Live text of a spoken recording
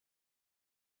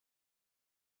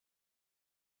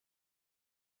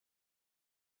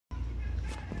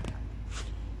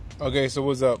Okay, so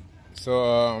what's up? So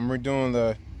I'm redoing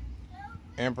the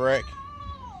amp rack.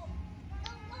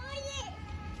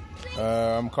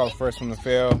 I'm called the first one to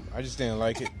fail. I just didn't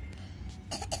like it,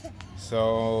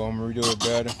 so I'm gonna redo it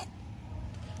better.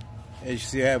 As you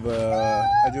see, I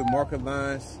do marker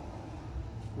lines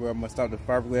where I'm gonna stop the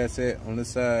fiberglass at on this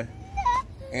side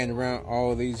and around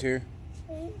all of these here.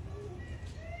 No,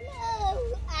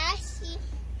 I see,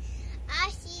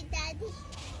 Daddy.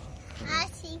 I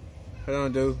see. Hold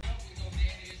on, dude.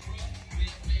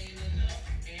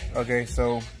 Okay,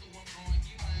 so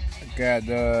I got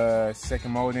the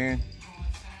second mold in.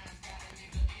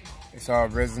 It's all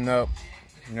resin up.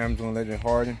 Now I'm gonna let it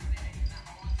harden.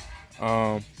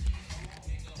 Yeah,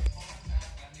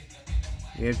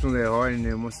 it's gonna let it harden,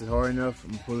 and once it's hard enough,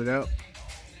 I'm gonna pull it out.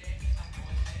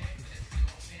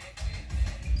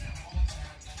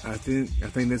 I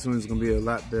think this one is gonna be a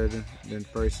lot better than the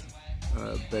first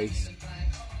base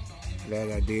that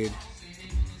I did.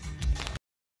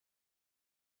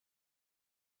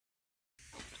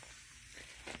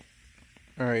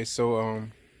 Alright, so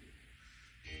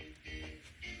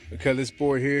we cut this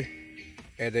board here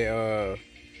at a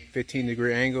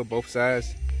 15-degree angle, both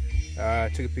sides.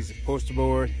 Took a piece of poster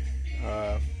board,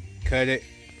 cut it,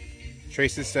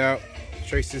 trace this out,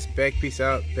 trace this back piece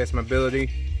out, that's my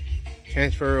ability.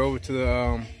 Transfer it over to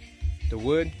the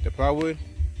wood, the plywood.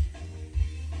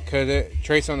 Cut it,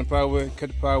 trace on the plywood, cut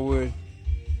the plywood.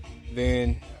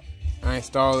 Then I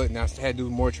install it. Now I had to do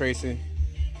more tracing,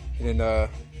 and then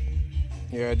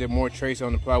yeah, I did more trace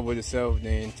on the plywood itself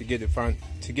than to get the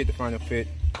final fit.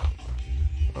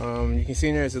 You can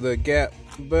see there's a little gap,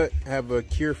 but I have a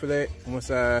cure for that. Once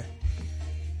I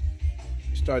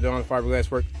start doing the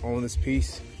fiberglass work on this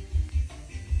piece,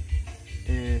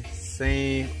 and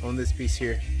same on this piece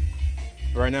here.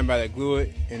 Right now I'm about to glue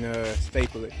it and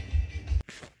staple it.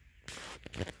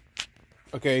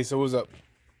 Okay, so what's up?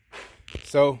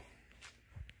 So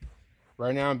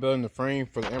right now I'm building the frame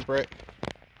for the amp rack.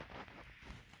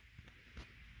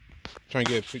 Trying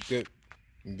to get a pretty good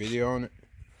video on it.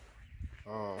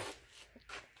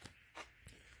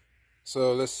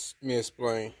 So let me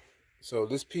explain. So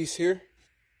this piece here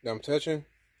that I'm touching,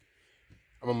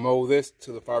 I'm gonna mold this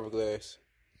to the fiberglass.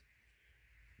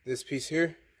 This piece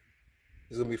here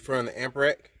is gonna be front of the amp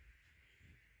rack.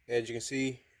 As you can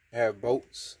see, I have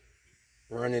bolts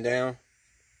running down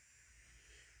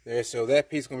there, so that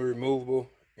piece is gonna be removable,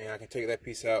 and I can take that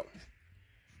piece out.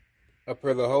 Up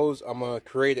here the hose, I'm gonna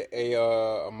create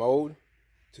a mold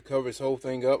to cover this whole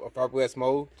thing up, a fiberglass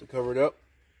mold to cover it up,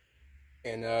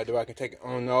 and I can take it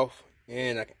on and off,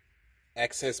 and I can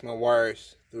access my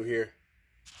wires through here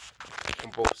on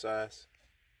both sides.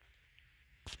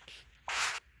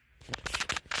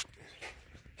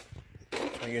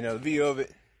 I'll get another view of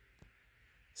it.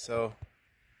 So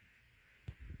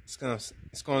it's gonna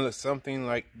look something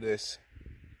like this.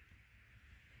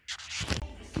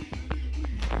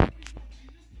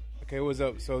 Okay, what's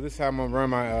up? So this is how I'm gonna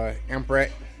run my amp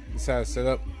rack. This is how it's set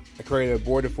up. I created a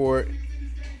border for it.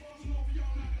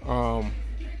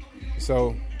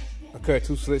 So I cut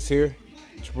two slits here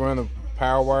to run the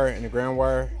power wire and the ground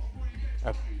wire.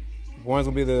 One's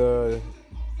gonna be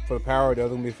for the power, the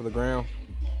other gonna be for the ground.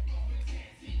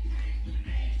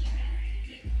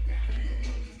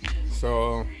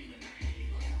 So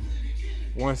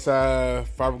one side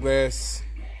fiberglass,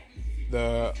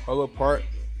 the other part,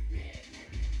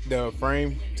 the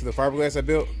frame to the fiberglass I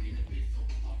built.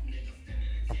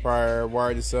 I'll probably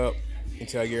wire this up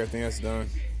until I get everything else done.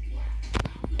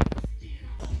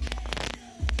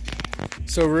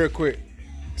 So real quick,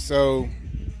 so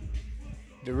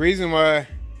the reason why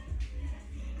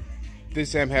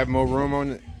this amp have more room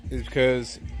on it is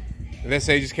because, let's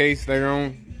say just case later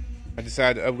on I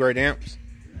decide to upgrade amps,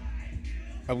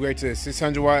 upgrade to a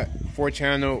 600 watt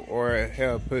 4-channel, or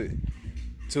hell, put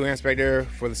 2 amps back there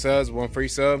for the subs, 1 free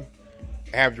sub.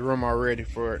 I have the room already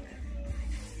for it.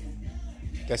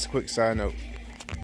 That's a quick side note.